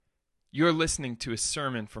You're listening to a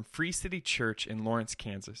sermon from Free City Church in Lawrence,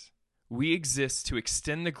 Kansas. We exist to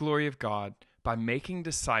extend the glory of God by making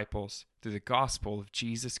disciples through the gospel of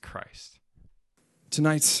Jesus Christ.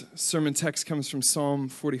 Tonight's sermon text comes from Psalm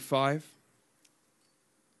 45.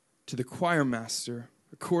 To the choir master,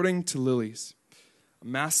 according to lilies, a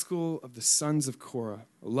maskil of the sons of Korah,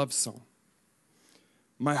 a love song.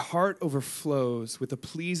 My heart overflows with a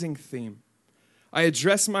pleasing theme. I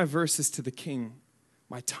address my verses to the king.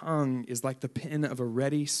 My tongue is like the pen of a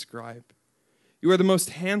ready scribe. You are the most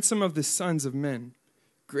handsome of the sons of men.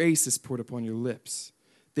 Grace is poured upon your lips.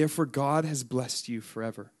 Therefore God has blessed you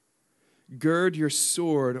forever. Gird your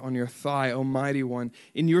sword on your thigh, O mighty one,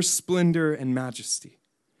 in your splendor and majesty.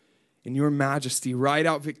 In your majesty, ride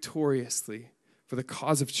out victoriously for the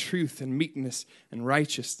cause of truth and meekness and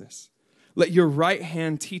righteousness. Let your right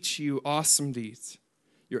hand teach you awesome deeds.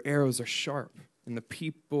 Your arrows are sharp, and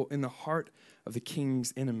in the heart of the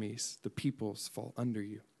king's enemies, the peoples fall under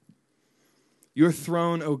you. Your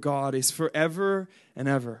throne, O God, is forever and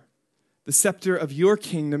ever. The scepter of your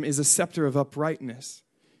kingdom is a scepter of uprightness.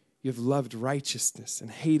 You have loved righteousness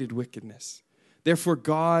and hated wickedness. Therefore,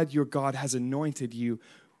 God, your God, has anointed you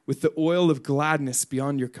with the oil of gladness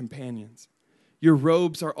beyond your companions. Your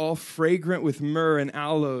robes are all fragrant with myrrh and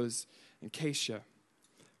aloes and cassia.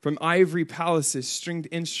 From ivory palaces, stringed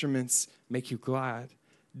instruments make you glad.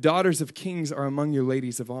 Daughters of kings are among your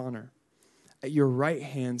ladies of honor. At your right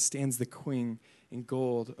hand stands the queen in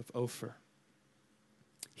gold of Ophir.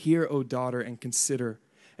 Hear, O daughter, and consider,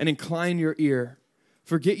 and incline your ear.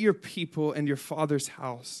 Forget your people and your father's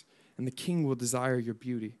house, and the king will desire your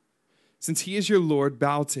beauty. Since he is your Lord,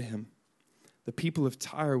 bow to him. The people of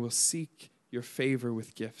Tyre will seek your favor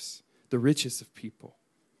with gifts, the richest of people.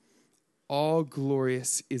 All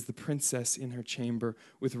glorious is the princess in her chamber,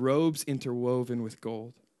 with robes interwoven with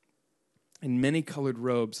gold. In many-colored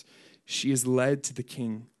robes, she is led to the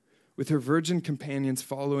king, with her virgin companions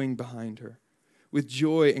following behind her. With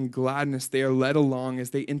joy and gladness, they are led along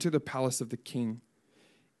as they enter the palace of the king.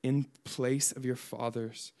 In place of your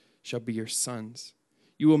fathers shall be your sons.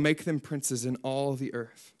 You will make them princes in all the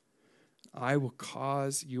earth. I will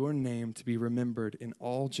cause your name to be remembered in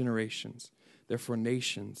all generations. Therefore,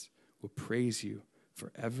 nations will praise you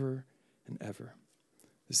forever and ever.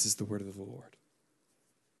 This is the word of the Lord.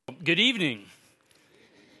 Good evening.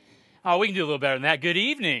 Oh, we can do a little better than that. Good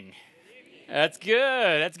evening. That's good.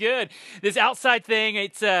 That's good. This outside thing,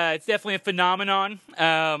 it's definitely a phenomenon.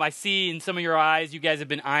 I see in some of your eyes, you guys have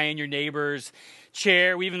been eyeing your neighbor's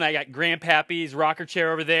chair. We even got Grandpappy's rocker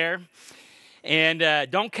chair over there. And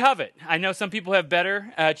don't covet. I know some people have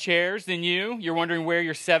better chairs than you. You're wondering where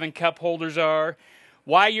your 7 cup holders are,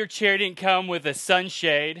 why your chair didn't come with a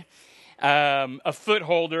sunshade, a foot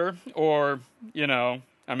holder, or, I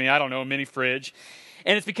don't know, a mini fridge.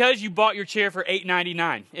 And it's because you bought your chair for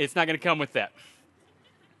 $8.99. It's not going to come with that.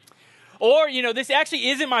 Or, this actually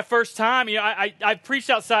isn't my first time. I've preached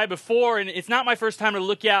outside before, and it's not my first time to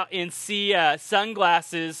look out and see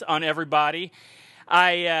sunglasses on everybody.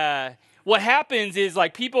 What happens is,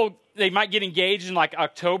 people, they might get engaged in,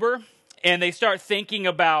 October, and they start thinking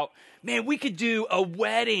about, man, we could do a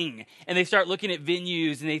wedding. And they start looking at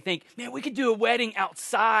venues and they think, man, we could do a wedding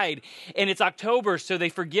outside. And it's October, so they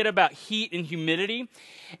forget about heat and humidity.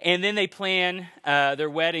 And then they plan their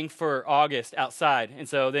wedding for August outside. And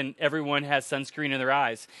so then everyone has sunscreen in their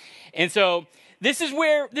eyes. And so this is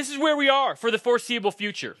where we are for the foreseeable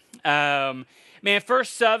future.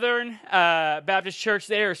 First Southern Baptist Church,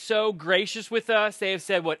 they are so gracious with us. They have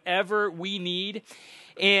said whatever we need.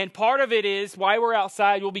 And part of it is why we're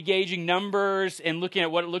outside. We'll be gauging numbers and looking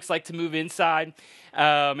at what it looks like to move inside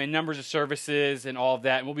and numbers of services and all of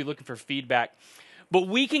that. And we'll be looking for feedback. But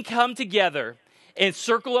we can come together and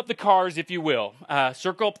circle up the cars, if you will,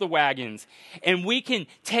 circle up the wagons. And we can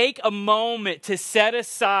take a moment to set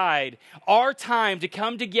aside our time to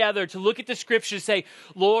come together to look at the scriptures and say,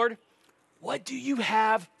 Lord, what do you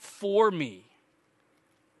have for me?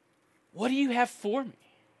 What do you have for me?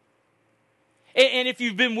 And if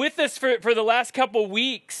you've been with us for the last couple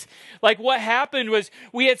weeks, what happened was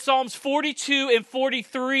we had Psalms 42 and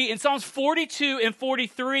 43. In Psalms 42 and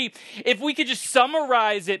 43, if we could just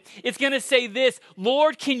summarize it, it's going to say this: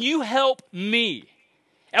 Lord, can you help me?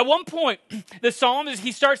 At one point, the psalmist,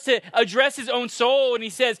 he starts to address his own soul, and he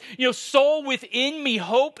says, soul within me,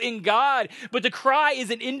 hope in God. But the cry is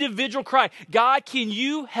an individual cry. God, can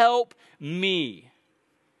you help me?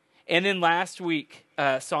 And then last week,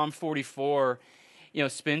 Psalm 44,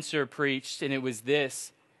 Spencer preached, and it was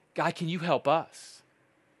this: God, can you help us?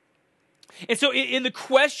 And so in the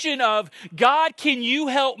question of, God, can you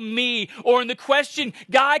help me? Or in the question,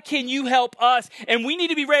 God, can you help us? And we need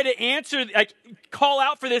to be ready to answer, like, call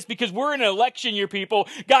out for this because we're in an election year, people.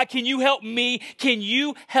 God, can you help me? Can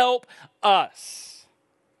you help us?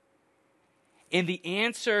 And the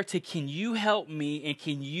answer to can you help me and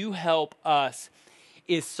can you help us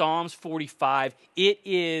is Psalms 45. It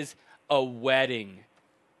is a wedding.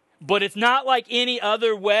 But it's not like any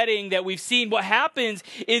other wedding that we've seen. What happens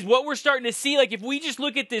is what we're starting to see, like if we just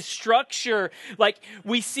look at this structure, like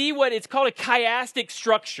we see what it's called a chiastic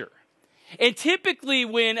structure. And typically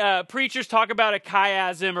when preachers talk about a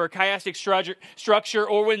chiasm or a chiastic structure,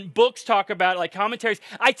 or when books talk about it, like commentaries,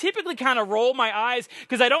 I typically kind of roll my eyes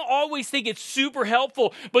because I don't always think it's super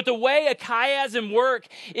helpful. But the way a chiasm works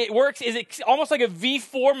is it's almost like a V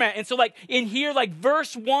format. And so like in here, like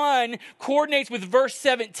verse 1 coordinates with verse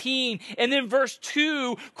 17, and then verse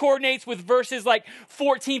 2 coordinates with verses like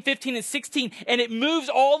 14, 15, and 16. And it moves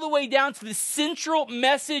all the way down to the central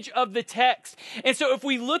message of the text. And so if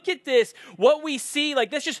we look at this, what we see,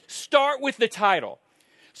 like, let's just start with the title.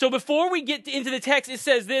 So before we get into the text, it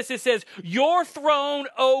says this, it says, your throne,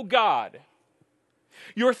 O God.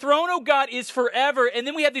 Your throne, O God, is forever. And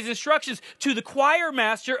then we have these instructions to the choir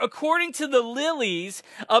master, according to the lilies,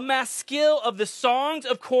 a maskil of the songs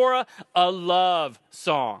of Korah, a love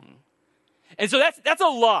song. And so that's a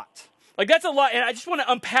lot. Like, that's a lot, and I just want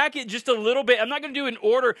to unpack it just a little bit. I'm not going to do it in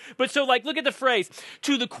order, but so, like, look at the phrase,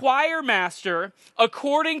 to the choir master,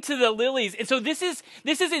 according to the lilies. And so this is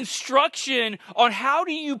instruction on how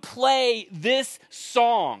do you play this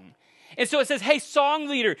song. And so it says, hey, song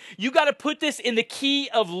leader, you got to put this in the key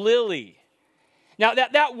of lily. Now,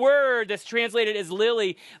 that word that's translated as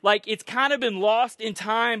lily, like, it's kind of been lost in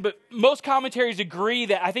time, but most commentaries agree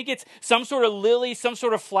that I think it's some sort of lily, some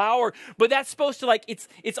sort of flower, but that's supposed to, like,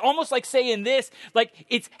 it's almost like saying this, like,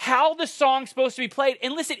 it's how the song's supposed to be played.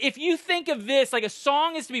 And listen, if you think of this, like, a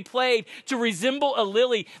song is to be played to resemble a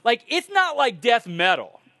lily, like, it's not like death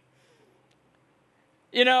metal.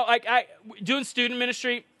 You know, like, doing student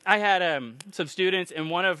ministry, I had some students,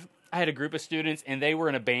 and I had a group of students, and they were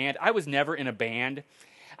in a band. I was never in a band.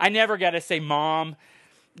 I never got to say, Mom,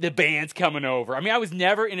 the band's coming over. I mean, I was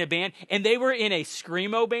never in a band, and they were in a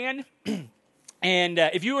screamo band. And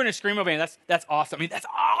if you were in a screamo band, that's awesome. I mean, that's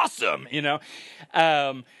awesome, you know.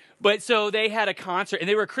 But so they had a concert, and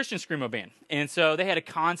they were a Christian screamo band. And so they had a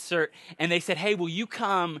concert, and they said, hey, will you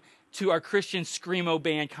come to our Christian screamo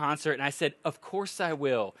band concert? And I said, of course I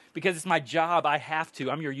will, because it's my job. I have to.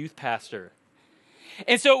 I'm your youth pastor.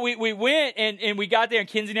 And so we went, and we got there, and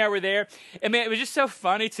Kinsey and I were there. And, man, it was just so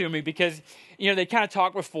funny to me because, you know, they kind of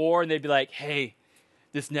talked before, and they'd be like, hey,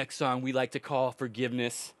 this next song we like to call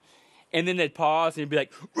Forgiveness. And then they'd pause, and they'd be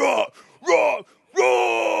like, raw, raw,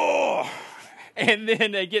 raw. And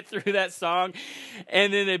then they'd get through that song,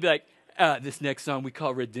 and then they'd be like, this next song we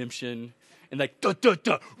call Redemption. And like, da, da,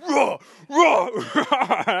 da, raw, raw,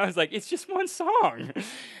 raw. And I was like, it's just one song.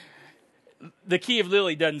 The key of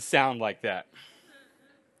lily doesn't sound like that.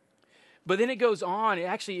 But then it goes on.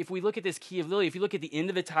 Actually, if we look at this key of lily, if you look at the end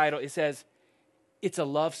of the title, it says, it's a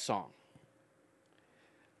love song.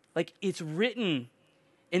 Like, it's written,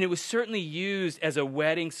 and it was certainly used as a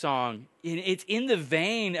wedding song. And it's in the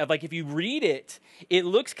vein of, like, if you read it, it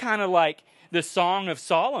looks kind of like the Song of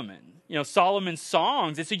Solomon. You know, Solomon's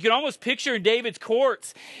songs. And so you can almost picture in David's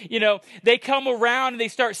courts, you know, they come around and they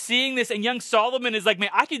start seeing this, and young Solomon is like,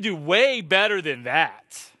 man, I could do way better than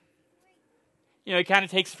that. You know, it kind of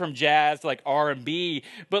takes it from jazz to like R&B,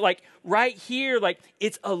 but like right here, like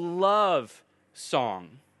it's a love song.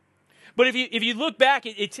 But if you look back,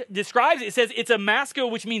 it describes it. It says it's a maskil,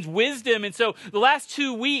 which means wisdom. And so the last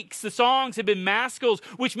 2 weeks, the songs have been maskils,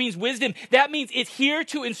 which means wisdom. That means it's here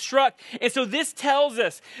to instruct. And so this tells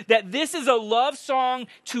us that this is a love song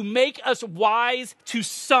to make us wise to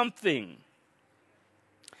something.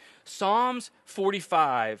 Psalms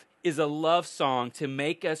 45 is a love song to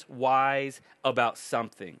make us wise about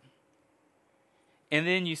something. And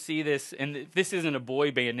then you see this, and this isn't a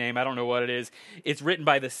boy band name, I don't know what it is. It's written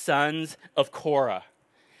by the sons of Korah.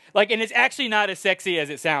 Like, and it's actually not as sexy as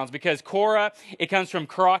it sounds, because Korah, it comes from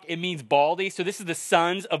Korach, it means baldy. So this is the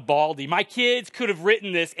sons of Baldy. My kids could have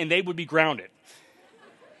written this and they would be grounded.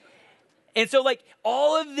 And so like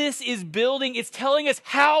all of this is building, it's telling us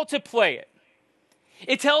how to play it.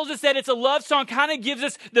 It tells us that it's a love song, kind of gives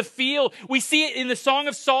us the feel. We see it in the Song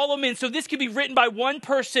of Solomon. So this could be written by one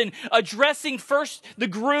person addressing first the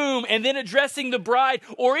groom and then addressing the bride.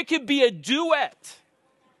 Or it could be a duet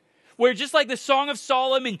where just like the Song of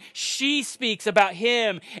Solomon, she speaks about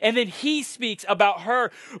him and then he speaks about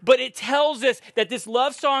her. But it tells us that this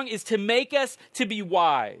love song is to make us to be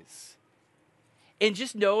wise. And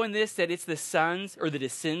just knowing this, that it's the sons or the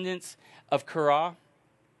descendants of Korah,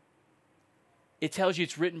 it tells you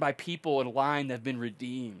it's written by people in a line that have been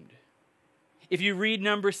redeemed. If you read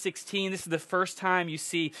Numbers 16, this is the first time you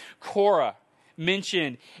see Korah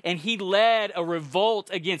mentioned, and he led a revolt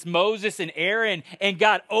against Moses and Aaron, and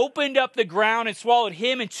God opened up the ground and swallowed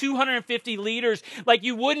him and 250 leaders. Like,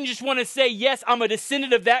 you wouldn't just want to say, yes, I'm a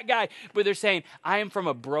descendant of that guy, but they're saying, I am from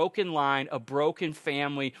a broken line, a broken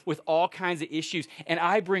family with all kinds of issues, and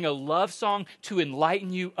I bring a love song to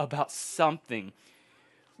enlighten you about something.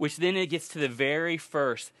 Which then it gets to the very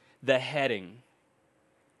first, the heading.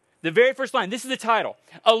 The very first line, this is the title,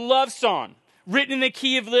 a love song written in the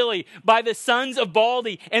key of Lily by the sons of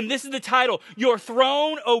Baldi. And this is the title, Your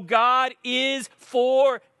Throne, O God, is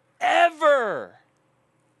forever.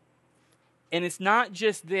 And it's not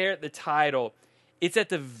just there at the title, it's at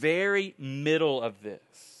the very middle of this.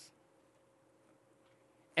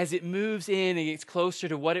 As it moves in and gets closer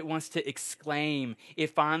to what it wants to exclaim,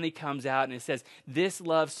 it finally comes out and it says, this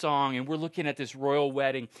love song, and we're looking at this royal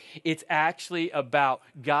wedding, it's actually about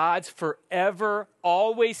God's forever,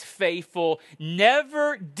 always faithful,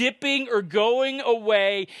 never dipping or going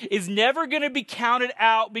away, is never going to be counted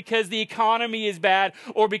out because the economy is bad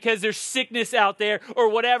or because there's sickness out there or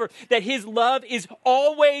whatever, that his love is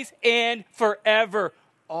always and forever,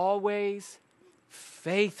 always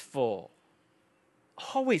faithful.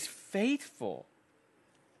 Always faithful.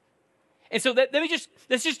 And so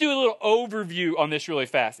let's just do a little overview on this really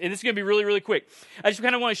fast. And this is going to be really, really quick. I just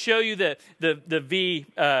kind of want to show you the V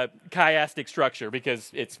chiastic structure because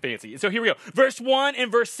it's fancy. So here we go. Verse 1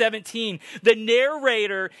 and verse 17. The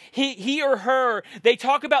narrator, he or her, they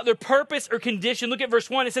talk about their purpose or condition. Look at verse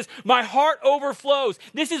 1. It says, my heart overflows.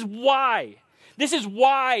 This is why. This is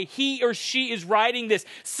why he or she is writing this.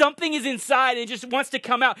 Something is inside and it just wants to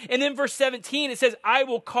come out. And then verse 17, it says, I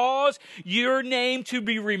will cause your name to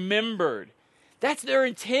be remembered. That's their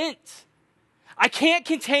intent. I can't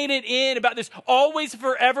contain it in about this always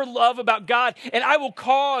forever love about God. And I will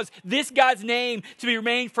cause this God's name to be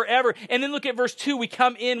remained forever. And then look at verse 2. We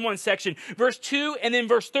come in one section. Verse 2 and then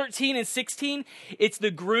verse 13 and 16. It's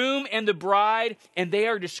the groom and the bride, and they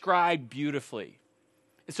are described beautifully.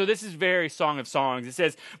 So this is very Song of Songs. It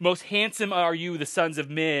says, most handsome are you, the sons of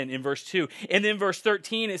men, in verse 2. And then verse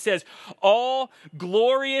 13, it says, all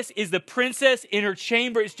glorious is the princess in her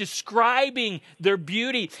chamber. It's describing their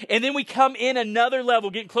beauty. And then we come in another level,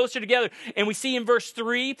 getting closer together. And we see in verse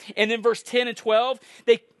 3 and then verse 10 and 12,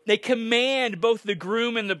 they command both the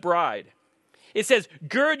groom and the bride. It says,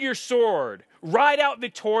 gird your sword, ride out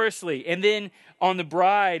victoriously. And then on the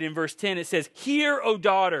bride in verse 10, it says, hear, O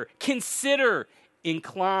daughter, consider,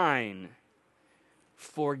 incline,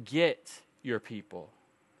 forget your people.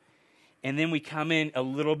 And then we come in a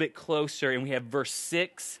little bit closer and we have verse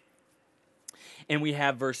 6 and we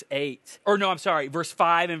have verse 8. Or no, I'm sorry, verse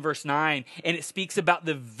 5 and verse 9. And it speaks about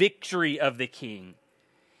the victory of the king.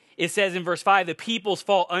 It says in verse 5, the peoples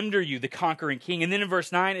fall under you, the conquering king. And then in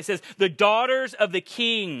verse 9, it says, the daughters of the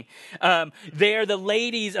king, they are the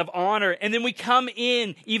ladies of honor. And then we come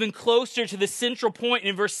in even closer to the central point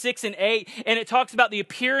in verse 6 and 8, and it talks about the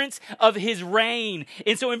appearance of his reign.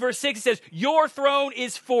 And so in verse 6, it says, your throne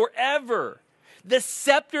is forever. The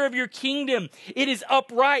scepter of your kingdom, it is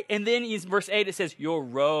upright. And then in verse 8, it says, your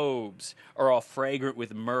robes are all fragrant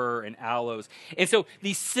with myrrh and aloes. And so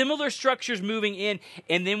these similar structures moving in.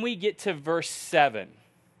 And then we get to verse 7.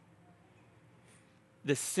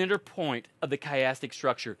 The center point of the chiastic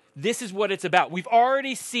structure. This is what it's about. We've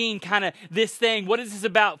already seen kind of this thing. What is this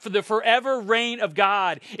about? For the forever reign of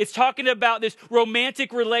God. It's talking about this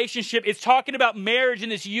romantic relationship. It's talking about marriage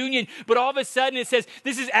and this union. But all of a sudden it says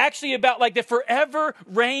this is actually about like the forever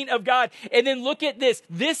reign of God. And then look at this.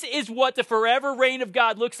 This is what the forever reign of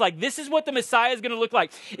God looks like. This is what the Messiah is going to look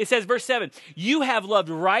like. It says, verse 7, you have loved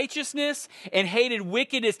righteousness and hated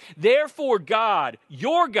wickedness. Therefore God,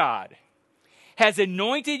 your God, has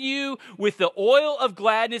anointed you with the oil of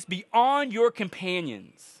gladness beyond your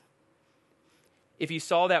companions. If you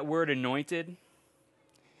saw that word anointed,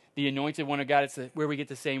 the anointed one of God, it's where we get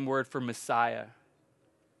the same word for Messiah.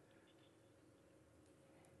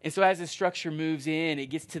 And so as the structure moves in, it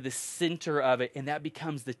gets to the center of it, and that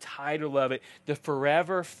becomes the title of it, the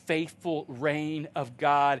forever faithful reign of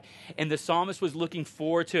God. And the psalmist was looking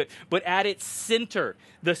forward to it. But at its center,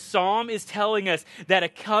 the psalm is telling us that a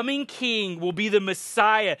coming king will be the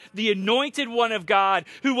Messiah, the anointed one of God,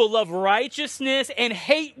 who will love righteousness and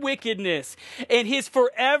hate wickedness. And his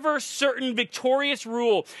forever certain victorious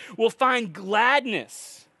rule will find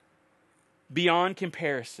gladness beyond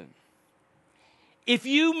comparison. if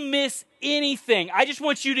you miss anything, I just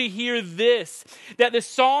want you to hear this, that the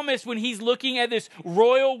psalmist, when he's looking at this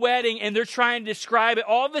royal wedding and they're trying to describe it,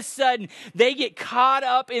 all of a sudden they get caught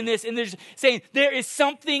up in this and they're saying there is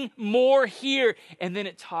something more here. And then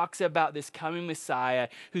it talks about this coming Messiah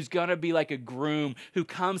who's going to be like a groom who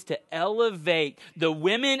comes to elevate the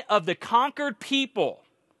women of the conquered people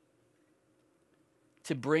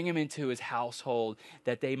to bring him into his household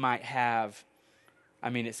that they might have,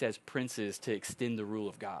 it says princes to extend the rule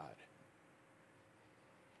of God.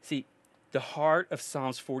 See, the heart of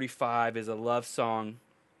Psalms 45 is a love song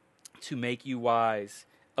to make you wise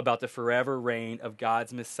about the forever reign of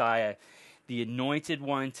God's Messiah, the anointed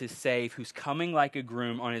one to save, who's coming like a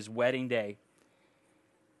groom on his wedding day.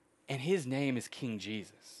 And his name is King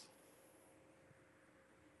Jesus.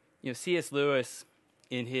 C.S. Lewis,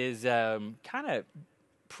 in his kind of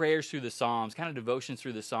prayers through the Psalms, kind of devotions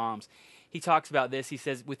through the Psalms, he talks about this. He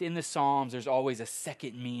says, within the Psalms, there's always a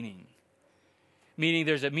second meaning. Meaning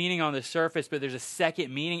there's a meaning on the surface, but there's a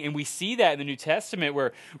second meaning. And we see that in the New Testament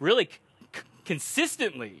where really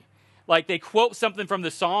consistently, like they quote something from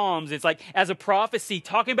the Psalms. It's like as a prophecy,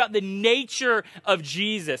 talking about the nature of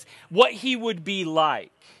Jesus, what he would be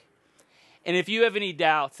like. And if you have any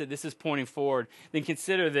doubts that this is pointing forward, then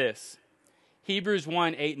consider this. Hebrews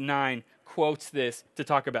 1, 8, and 9 quotes this to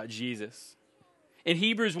talk about Jesus. In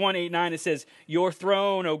Hebrews 1, 8, 9, it says, "Your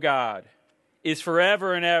throne, O God, is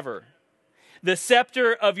forever and ever. The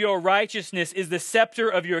scepter of your righteousness is the scepter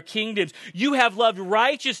of your kingdoms. You have loved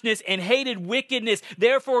righteousness and hated wickedness.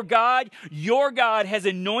 Therefore, God, your God, has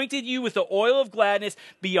anointed you with the oil of gladness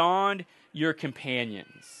beyond your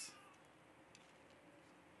companions."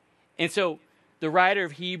 And so, the writer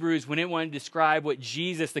of Hebrews, when it wanted to describe what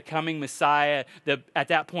Jesus, the coming Messiah, at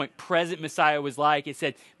that point present Messiah was like, it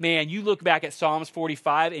said, man, you look back at Psalms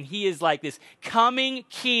 45 and he is like this coming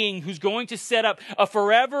king who's going to set up a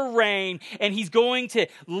forever reign, and he's going to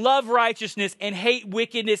love righteousness and hate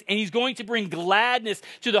wickedness, and he's going to bring gladness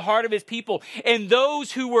to the heart of his people. And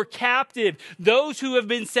those who were captive, those who have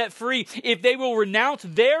been set free, if they will renounce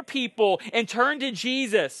their people and turn to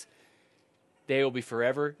Jesus, they will be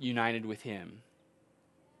forever united with him.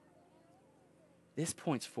 This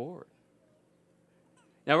points forward.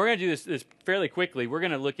 Now, we're going to do this fairly quickly. We're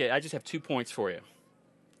going to look at, I just have 2 points for you.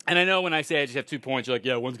 And I know when I say I just have 2 points, you're like,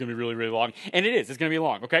 yeah, one's going to be really, really long. And it is. It's going to be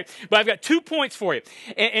long, okay? But I've got 2 points for you.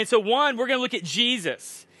 And so one, we're going to look at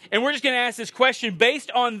Jesus. And we're just going to ask this question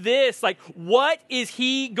based on this, like, what is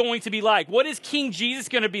he going to be like? What is King Jesus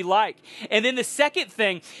going to be like? And then the second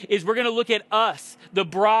thing is we're going to look at us, the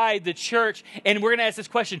bride, the church, and we're going to ask this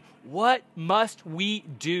question, what must we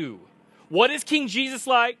do? What is King Jesus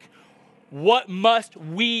like? What must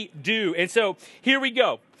we do? And so here we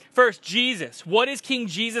go. First, Jesus. What is King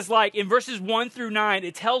Jesus like? In verses 1 through 9,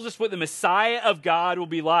 it tells us what the Messiah of God will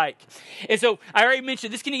be like. And so I already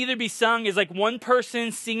mentioned this can either be sung as like one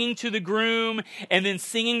person singing to the groom and then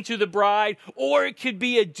singing to the bride, or it could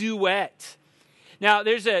be a duet. Now,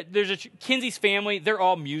 there's a Kinsey's family. They're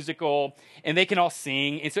all musical, and they can all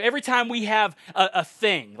sing. And so every time we have a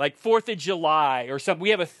thing, like 4th of July or something,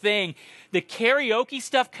 we have a thing, the karaoke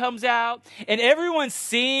stuff comes out, and everyone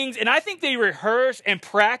sings, and I think they rehearse and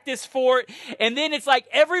practice for it, and then it's like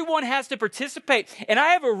everyone has to participate. And I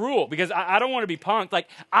have a rule, because I don't want to be punked. Like,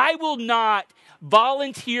 I will not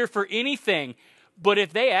volunteer for anything, but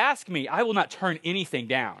if they ask me, I will not turn anything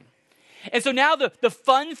down. And so now the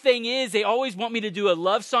fun thing is they always want me to do a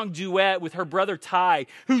love song duet with her brother Ty,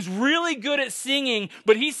 who's really good at singing,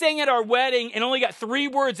 but he sang at our wedding and only got 3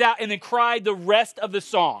 words out and then cried the rest of the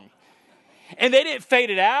song. And they didn't fade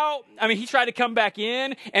it out. I mean, he tried to come back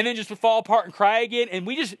in and then just would fall apart and cry again. And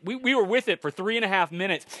we were with it for 3.5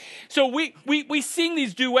 minutes. So we sing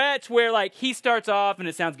these duets where like he starts off and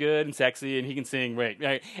it sounds good and sexy and he can sing,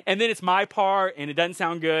 right? And then it's my part and it doesn't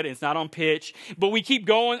sound good and it's not on pitch. But we keep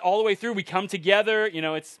going all the way through. We come together.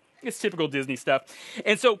 It's typical Disney stuff.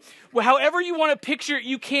 And so however you want to picture it,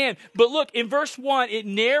 you can. But look, in verse 1, it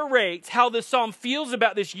narrates how the psalm feels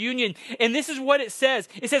about this union. And this is what it says.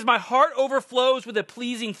 It says, my heart overflows with a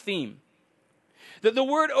pleasing theme. The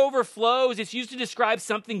word overflows, it's used to describe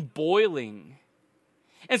something boiling.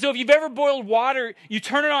 And so if you've ever boiled water, you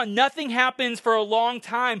turn it on, nothing happens for a long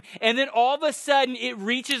time. And then all of a sudden, it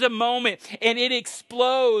reaches a moment and it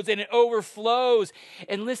explodes and it overflows.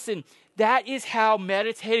 And listen, that is how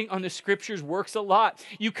meditating on the scriptures works a lot.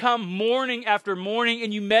 You come morning after morning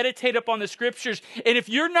and you meditate upon the scriptures. And if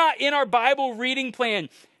you're not in our Bible reading plan,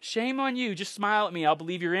 shame on you. Just smile at me. I'll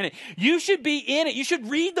believe you're in it. You should be in it. You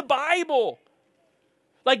should read the Bible.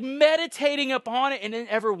 Like meditating upon it, and then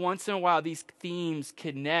every once in a while these themes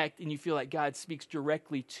connect and you feel like God speaks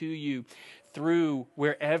directly to you through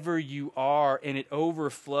wherever you are, and it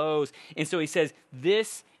overflows. And so he says,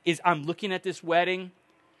 I'm looking at this wedding,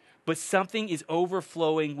 but something is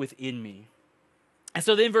overflowing within me. And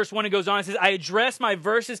so then verse 1, it goes on, it says, I address my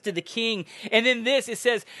verses to the king. And then it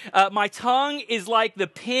says, my tongue is like the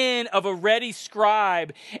pen of a ready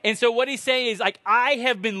scribe. And so what he's saying is, like, I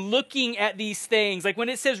have been looking at these things. Like when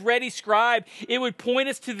it says ready scribe, it would point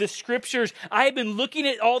us to the scriptures. I have been looking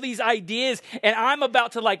at all these ideas, and I'm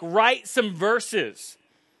about to like write some verses.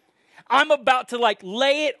 I'm about to like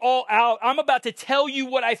lay it all out. I'm about to tell you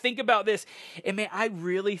what I think about this. And man, I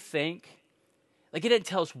really think, like, it didn't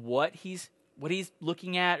tell us what he's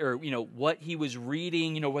looking at, or, what he was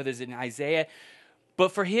reading, whether it's in Isaiah.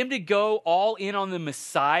 But for him to go all in on the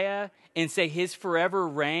Messiah and say his forever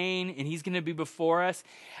reign and he's going to be before us,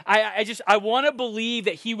 I want to believe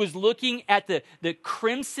that he was looking at the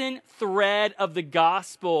crimson thread of the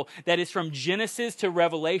gospel that is from Genesis to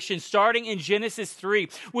Revelation, starting in Genesis 3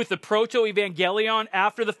 with the proto-evangelion.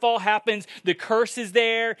 After the fall happens, the curse is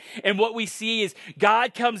there, and what we see is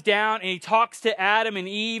God comes down and he talks to Adam and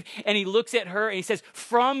Eve, and he looks at her and he says,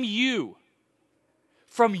 from your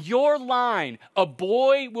line, a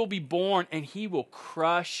boy will be born, and he will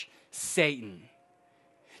crush Satan.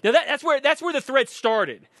 Now that's where the thread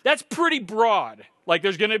started. That's pretty broad. Like,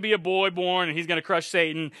 there's going to be a boy born and he's going to crush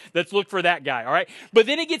Satan. Let's look for that guy, all right? But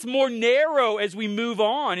then it gets more narrow as we move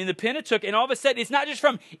on in the Pentateuch, and all of a sudden it's not just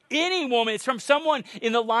from any woman, it's from someone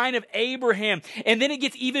in the line of Abraham. And then it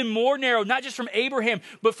gets even more narrow, not just from Abraham,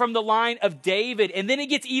 but from the line of David. And then it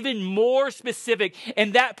gets even more specific,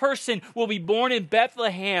 and that person will be born in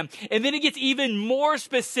Bethlehem. And then it gets even more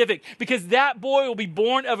specific, because that boy will be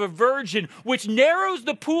born of a virgin, which narrows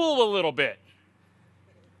the pool a little bit.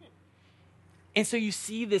 And so you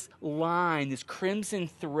see this line, this crimson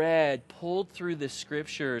thread pulled through the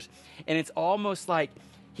scriptures, and it's almost like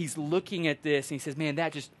he's looking at this and he says, man,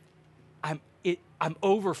 I'm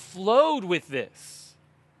overflowed with this.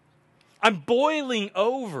 I'm boiling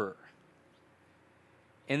over.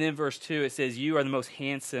 And then verse 2, it says, you are the most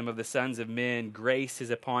handsome of the sons of men. Grace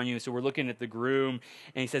is upon you. So we're looking at the groom,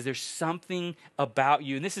 and he says, there's something about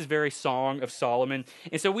you. And this is very Song of Solomon.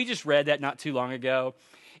 And so we just read that not too long ago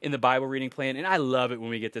in the Bible reading plan, and I love it when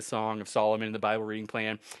we get the Song of Solomon in the Bible reading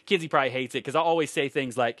plan. Kinsey probably hates it, because I always say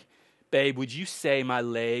things like, babe, would you say my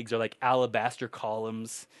legs are like alabaster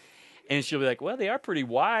columns? And she'll be like, well, they are pretty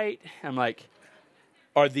white. I'm like,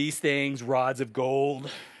 are these things rods of gold?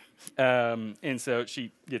 And so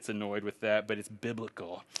she gets annoyed with that, but it's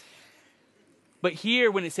biblical. But here,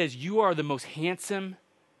 when it says, you are the most handsome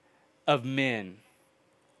of men,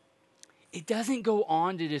 it doesn't go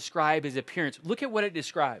on to describe his appearance. Look at what it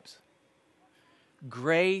describes.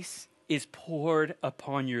 Grace is poured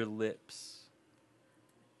upon your lips.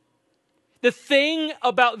 The thing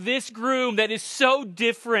about this groom that is so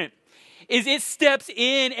different is it steps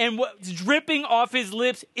in, and what's dripping off his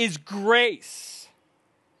lips is grace.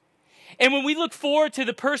 And when we look forward to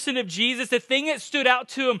the person of Jesus, the thing that stood out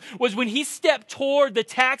to him was when he stepped toward the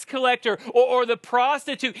tax collector or the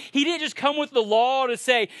prostitute, he didn't just come with the law to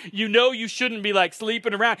say, you shouldn't be like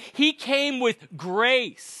sleeping around. He came with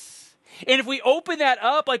grace. And if we open that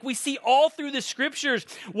up, like we see all through the scriptures,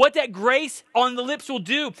 what that grace on the lips will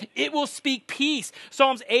do, it will speak peace.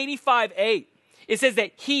 Psalms 85:8. It says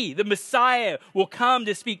that he, the Messiah, will come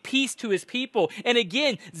to speak peace to his people. And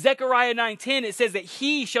again, Zechariah 9:10, it says that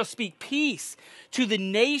he shall speak peace to the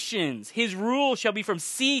nations. His rule shall be from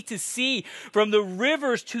sea to sea, from the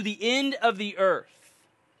rivers to the end of the earth.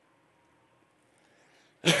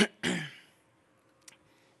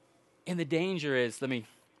 And the danger is, let me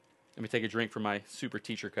take a drink from my super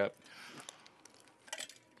teacher cup.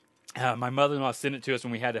 My mother-in-law sent it to us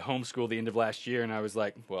when we had to homeschool the end of last year, and I was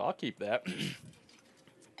like, well, I'll keep that.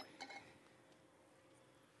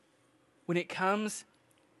 When it comes,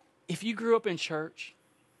 if you grew up in church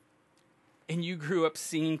and you grew up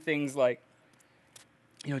seeing things like,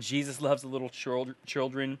 Jesus loves the little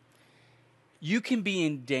children, you can be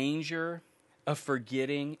in danger of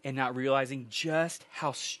forgetting and not realizing just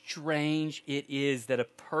how strange it is that a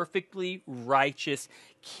perfectly righteous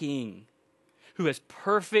king who has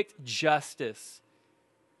perfect justice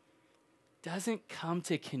doesn't come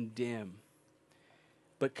to condemn,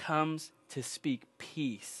 but comes to speak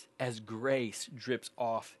peace as grace drips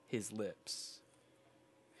off his lips.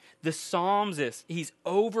 The psalmist, he's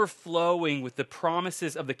overflowing with the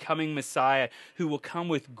promises of the coming Messiah who will come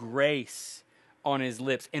with grace on his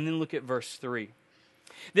lips. And then look at verse 3.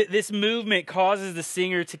 This movement causes the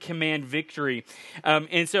singer to command victory.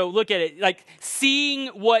 And so look at it, like seeing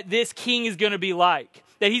what this king is going to be like,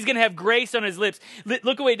 that he's going to have grace on his lips. Look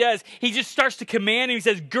at what he does. He just starts to command him. He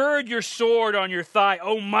says, gird your sword on your thigh,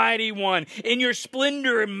 O mighty one, in your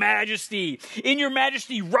splendor and majesty. In your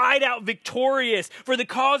majesty, ride out victorious for the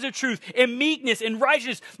cause of truth and meekness and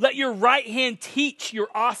righteousness. Let your right hand teach your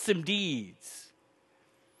awesome deeds.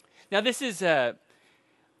 Now this is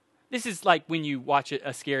like when you watch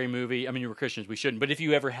a scary movie. I mean, we're Christians, we shouldn't. But if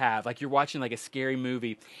you ever have, like you're watching like a scary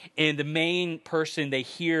movie and the main person, they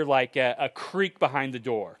hear like a creak behind the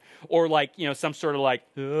door or like, you know, some sort of like,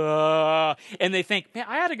 and they think, man,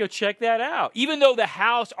 I ought to go check that out. Even though the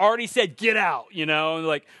house already said, get out, you know, and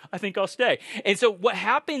like, I think I'll stay. And so what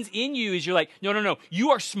happens in you is you're like, no,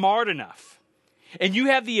 you are smart enough. And you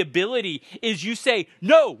have the ability is you say,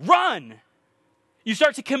 no, run. You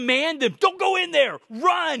start to command them, don't go in there,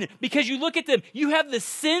 run, because you look at them, you have the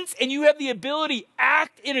sense and you have the ability,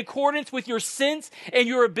 act in accordance with your sense and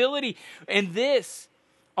your ability. And this,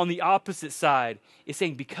 on the opposite side, is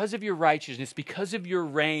saying because of your righteousness, because of your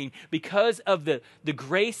reign, because of the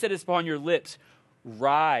grace that is upon your lips,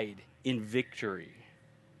 ride in victory.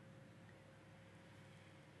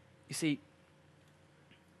 You see,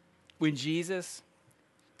 when Jesus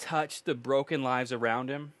touched the broken lives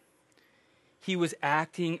around him, he was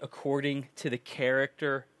acting according to the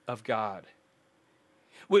character of God.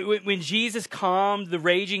 When Jesus calmed the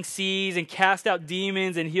raging seas and cast out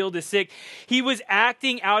demons and healed the sick, he was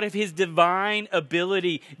acting out of his divine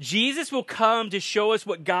ability. Jesus will come to show us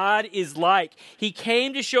what God is like. He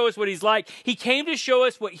came to show us what he's like. He came to show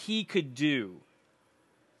us what he could do.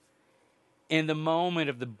 In the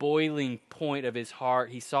moment of the boiling point of his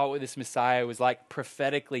heart, he saw what this Messiah was like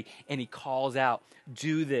prophetically, and he calls out,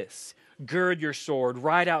 do this. Gird your sword,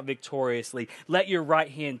 ride out victoriously, let your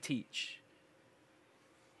right hand teach.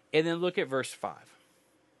 And then look at verse 5.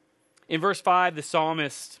 In verse 5, the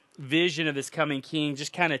psalmist's vision of this coming king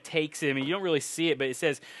just kind of takes him, and you don't really see it, but it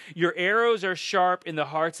says, your arrows are sharp in the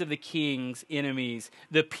hearts of the king's enemies.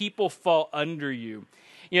 The people fall under you.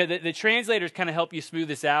 You know, the translators kind of help you smooth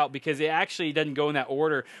this out because it actually doesn't go in that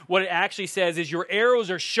order. What it actually says is your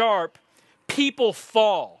arrows are sharp, people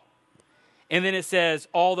fall. And then it says,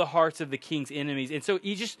 all the hearts of the king's enemies. And so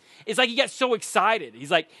it's like he got so excited.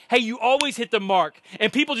 He's like, hey, you always hit the mark,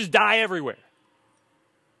 and people just die everywhere.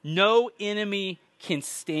 No enemy can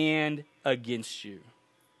stand against you.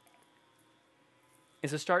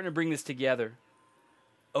 And so starting to bring this together,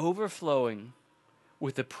 overflowing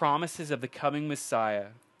with the promises of the coming Messiah,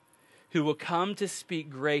 who will come to speak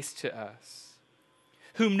grace to us,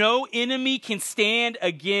 whom no enemy can stand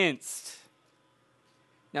against.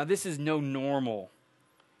 Now, this is no normal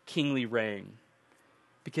kingly reign,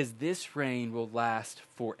 because this reign will last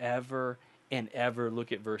forever and ever.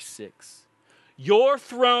 Look at verse 6. Your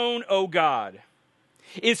throne, O God,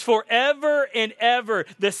 is forever and ever.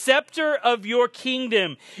 The scepter of your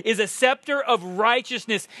kingdom is a scepter of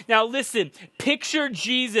righteousness. Now listen, picture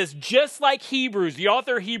Jesus just like Hebrews, the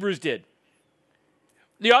author of Hebrews did.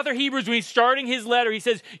 The author of Hebrews, when he's starting his letter, he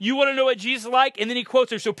says, you want to know what Jesus is like? And then he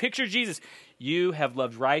quotes her. So picture Jesus. You have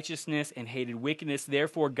loved righteousness and hated wickedness.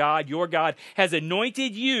 Therefore, God, your God, has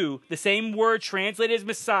anointed you, the same word translated as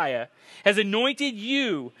Messiah, has anointed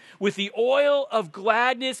you with the oil of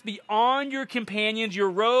gladness beyond your companions.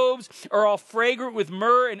 Your robes are all fragrant with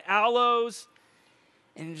myrrh and aloes.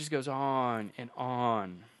 And it just goes on and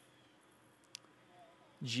on.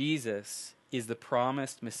 Jesus is the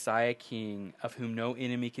promised Messiah King of whom no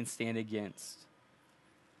enemy can stand against.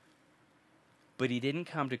 But he didn't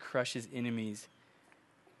come to crush his enemies,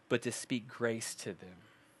 but to speak grace to them.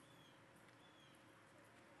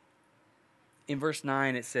 In verse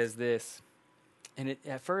 9, it says this, and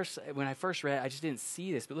when I first read it, I just didn't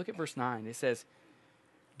see this, but look at verse 9. It says,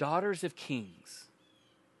 daughters of kings,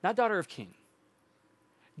 not daughter of king.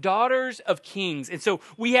 Daughters of kings. And so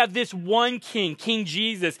we have this one king, King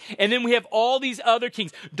Jesus, and then we have all these other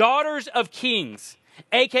kings. Daughters of kings,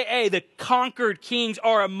 a.k.a. the conquered kings,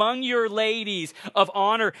 are among your ladies of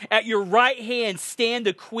honor. At your right hand stand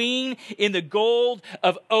the queen in the gold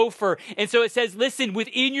of Ophir. And so it says, listen,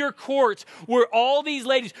 within your courts were all these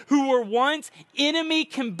ladies who were once enemy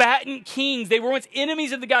combatant kings. They were once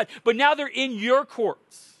enemies of the God, but now they're in your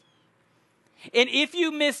courts. And if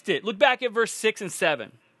you missed it, look back at verse 6 and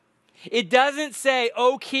 7. It doesn't say,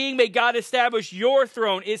 O king, may God establish your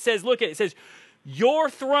throne. It says, look at it. It says, Your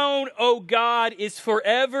throne, O God, is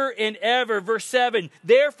forever and ever. Verse 7,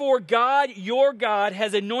 therefore God, your God,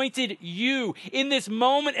 has anointed you. In this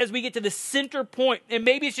moment, as we get to the center point, and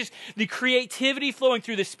maybe it's just the creativity flowing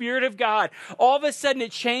through the Spirit of God, all of a sudden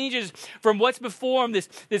it changes from what's before him,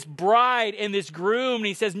 this bride and this groom. And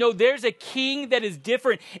he says, no, there's a king that is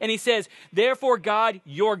different. And he says, therefore God,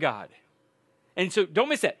 your God. And so don't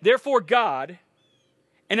miss that. Therefore God.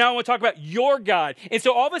 And now I want to talk about your God. And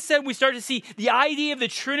so all of a sudden we start to see the idea of the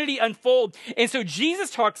Trinity unfold. And so Jesus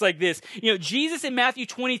talks like this. Jesus in Matthew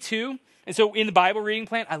 22. And so in the Bible reading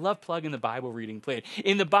plan, I love plugging the Bible reading plan.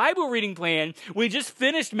 In the Bible reading plan, we just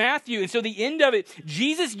finished Matthew. And so the end of it,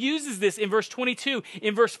 Jesus uses this in verse 22.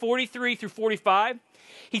 In verse 43 through 45,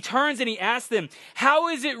 he turns and he asks them, how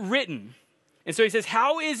is it written? And so he says,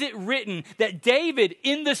 how is it written that David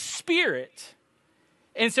in the Spirit...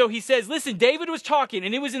 And so he says, listen, David was talking,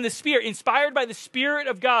 and it was in the Spirit, inspired by the Spirit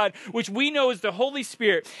of God, which we know is the Holy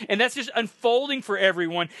Spirit. And that's just unfolding for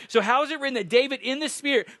everyone. So how is it written that David in the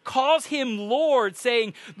Spirit calls him Lord,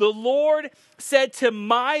 saying, the Lord said to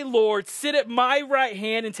my Lord, sit at my right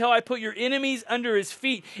hand until I put your enemies under his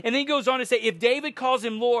feet. And then he goes on to say, if David calls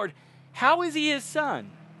him Lord, how is he his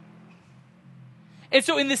son? And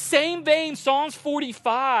so in the same vein, Psalms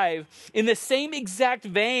 45, in the same exact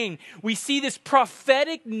vein, we see this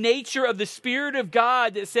prophetic nature of the Spirit of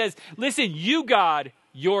God that says, listen, you God,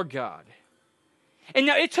 your God. And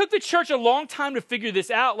now it took the church a long time to figure this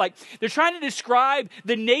out. Like they're trying to describe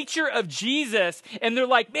the nature of Jesus and they're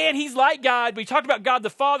like, man, he's like God. But he talked about God the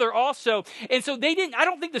Father also. And so I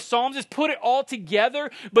don't think the Psalms just put it all together,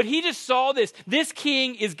 but he just saw this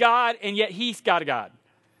king is God and yet he's got a God.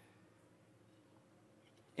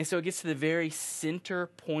 And so it gets to the very center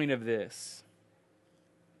point of this.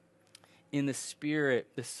 In the Spirit,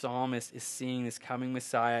 the psalmist is seeing this coming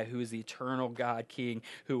Messiah who is the eternal God King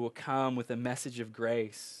who will come with a message of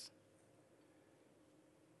grace.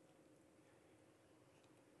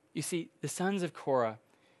 You see, the sons of Korah,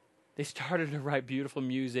 they started to write beautiful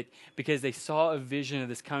music because they saw a vision of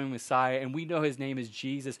this coming Messiah, and we know his name is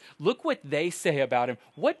Jesus. Look what they say about him.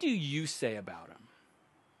 What do you say about him?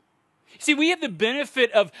 See, we have the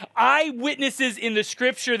benefit of eyewitnesses in the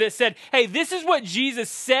scripture that said, hey, this is what Jesus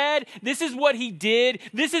said, this is what he did,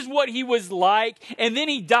 this is what he was like, and then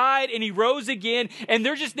he died and he rose again, and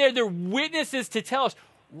they're just there, they're witnesses to tell us,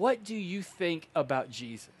 what do you think about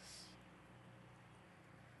Jesus?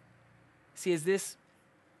 See, as this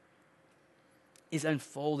is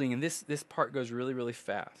unfolding, and this part goes really, really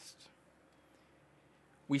fast,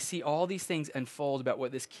 we see all these things unfold about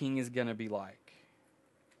what this king is going to be like.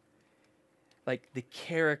 Like the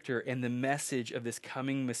character and the message of this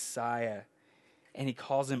coming Messiah. And he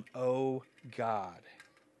calls him, oh God.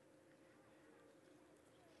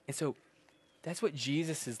 And so that's what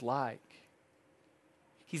Jesus is like.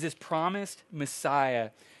 He's this promised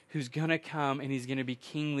Messiah who's going to come and he's going to be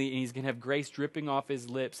kingly and he's going to have grace dripping off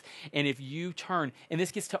his lips. And if you turn, and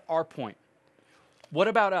this gets to our point, what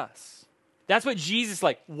about us? That's what Jesus is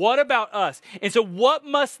like. What about us? And so what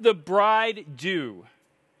must the bride do?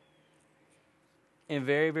 And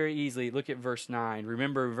very, very easily, look at verse 9.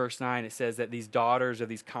 Remember verse 9, it says that these daughters of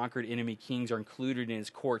these conquered enemy kings are included in his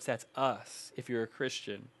courts. That's us, if you're a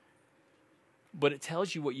Christian. But it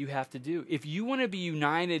tells you what you have to do. If you want to be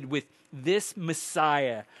united with this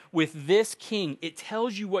Messiah, with this king, it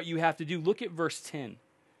tells you what you have to do. Look at verse 10.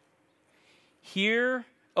 Hear,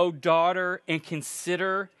 O daughter, and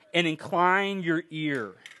consider, and incline your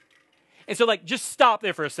ear. And so, just stop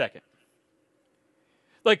there for a second.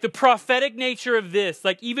 Like the prophetic nature of this,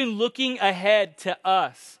 like even looking ahead to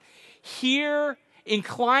us. Hear,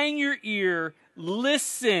 incline your ear,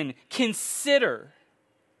 listen, consider.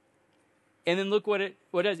 And then look what it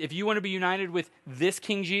does. If you want to be united with this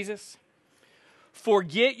King Jesus,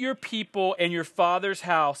 forget your people and your father's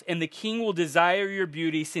house, and the king will desire your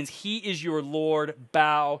beauty since he is your Lord.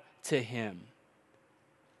 Bow to him.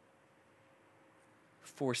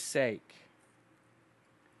 Forsake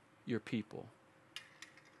your people.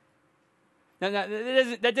 Now,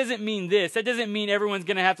 that doesn't mean this. That doesn't mean everyone's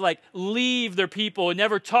going to have to leave their people and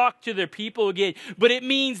never talk to their people again. But it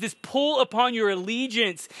means this pull upon your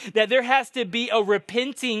allegiance, that there has to be a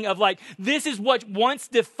repenting of this is what once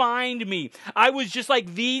defined me. I was just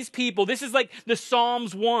like these people. This is like the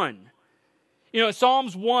Psalms 1.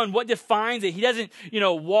 Psalms 1, what defines it? He doesn't,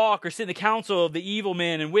 walk or sit in the counsel of the evil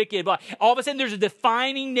men and wicked. Blah. All of a sudden, there's a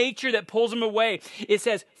defining nature that pulls him away. It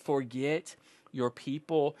says, forget your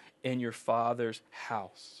people and your father's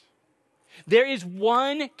house. There is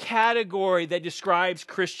one category that describes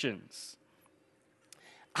Christians.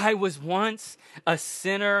 I was once a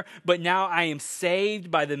sinner, but now I am saved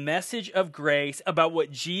by the message of grace about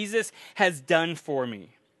what Jesus has done for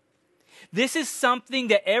me. This is something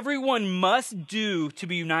that everyone must do to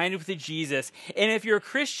be united with Jesus. And if you're a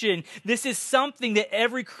Christian, this is something that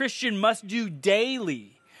every Christian must do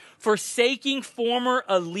daily. Forsaking former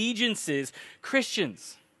allegiances.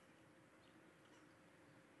 Christians,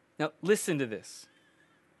 now listen to this.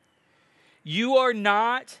 You are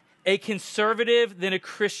not a conservative than a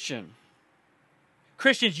Christian.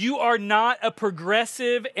 Christians, you are not a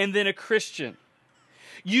progressive and then a Christian.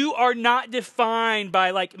 You are not defined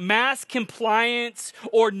by like mass compliance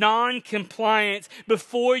or non-compliance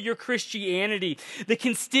before your Christianity. The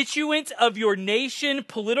constituents of your nation,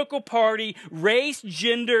 political party, race,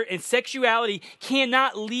 gender, and sexuality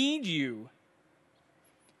cannot lead you.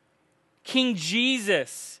 King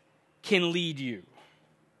Jesus can lead you.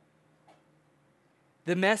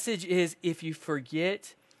 The message is, if you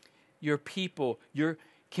forget your people, your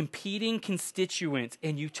competing constituents,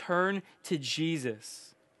 and you turn to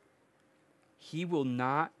Jesus, He will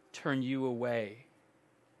not turn you away.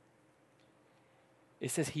 It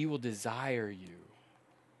says He will desire you.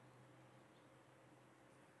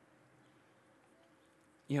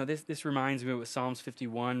 You know, this reminds me of what Psalms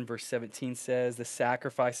 51 verse 17 says. The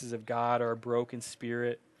sacrifices of God are a broken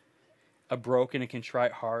spirit, a broken and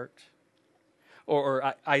contrite heart.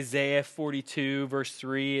 Or Isaiah 42 verse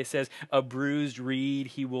 3, it says, a bruised reed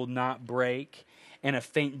He will not break, and a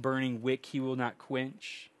faint burning wick He will not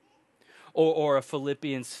quench. Or a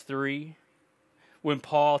Philippians 3, when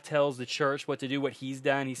Paul tells the church what to do, what he's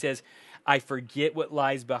done, he says, I forget what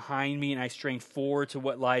lies behind me and I strain forward to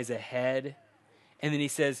what lies ahead. And then he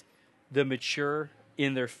says, the mature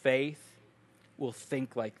in their faith will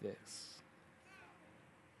think like this.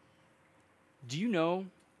 Do you know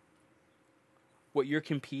what your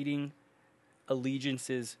competing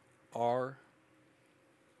allegiances are?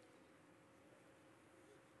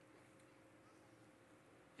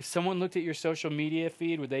 If someone looked at your social media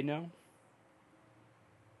feed, would they know?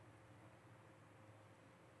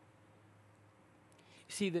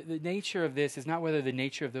 You see, the nature of this is not whether the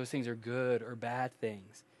nature of those things are good or bad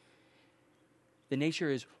things. The nature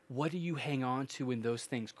is, what do you hang on to when those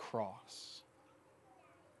things cross?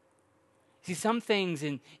 See, some things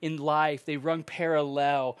in life, they run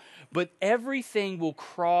parallel, but everything will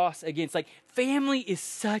cross against. Like, family is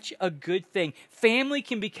such a good thing. Family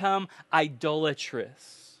can become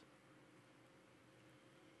idolatrous.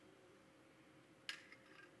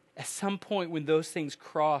 At some point when those things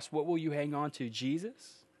cross, what will you hang on to?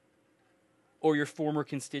 Jesus or your former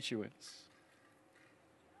constituents?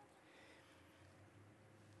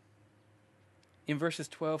 In verses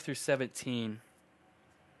 12 through 17,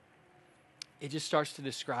 it just starts to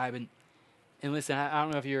describe, and listen, I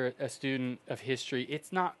don't know if you're a student of history,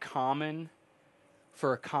 it's not common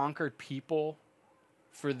for a conquered people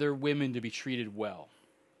for their women to be treated well.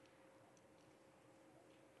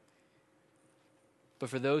 But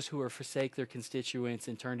for those who forsake their constituents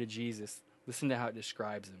and turn to Jesus, listen to how it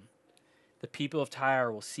describes them. The people of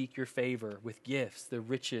Tyre will seek your favor with gifts, the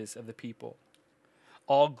riches of the people.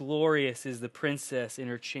 All glorious is the princess in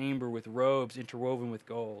her chamber with robes interwoven with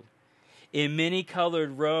gold. In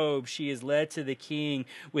many-colored robes she is led to the king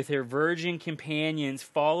with her virgin companions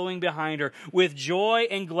following behind her. With joy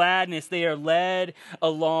and gladness they are led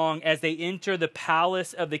along as they enter the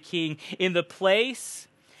palace of the king. In the place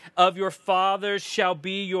of your fathers shall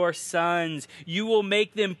be your sons. You will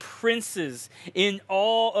make them princes in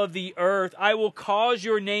all of the earth. I will cause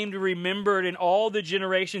your name to be remembered in all the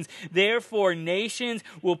generations. Therefore, nations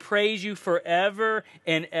will praise you forever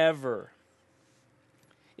and ever.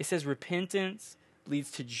 It says repentance leads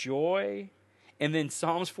to joy. And then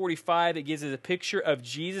Psalms 45, it gives us a picture of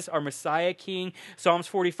Jesus, our Messiah King. Psalms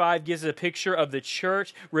 45 gives us a picture of the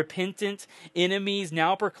church, repentant enemies,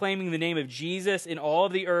 now proclaiming the name of Jesus in all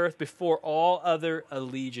of the earth before all other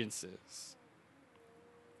allegiances.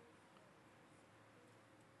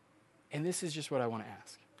 And this is just what I want to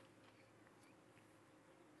ask.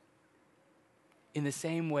 In the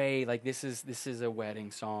same way, like this is a wedding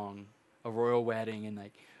song, a royal wedding, and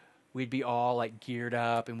like we'd be all like geared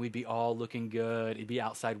up and we'd be all looking good. It'd be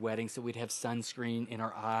outside wedding, so we'd have sunscreen in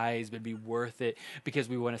our eyes, but it'd be worth it because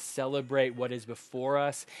we want to celebrate what is before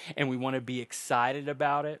us and we want to be excited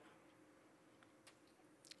about it.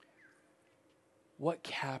 What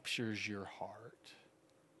captures your heart?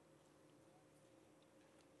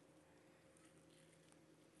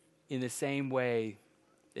 In the same way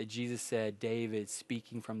that Jesus said, David,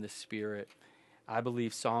 speaking from the Spirit, I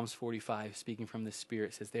believe Psalms 45, speaking from the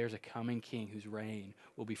Spirit, says there's a coming king whose reign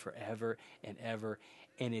will be forever and ever.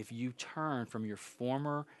 And if you turn from your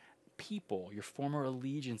former people, your former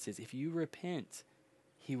allegiances, if you repent,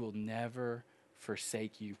 he will never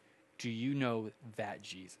forsake you. Do you know that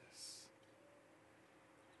Jesus?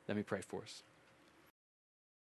 Let me pray for us.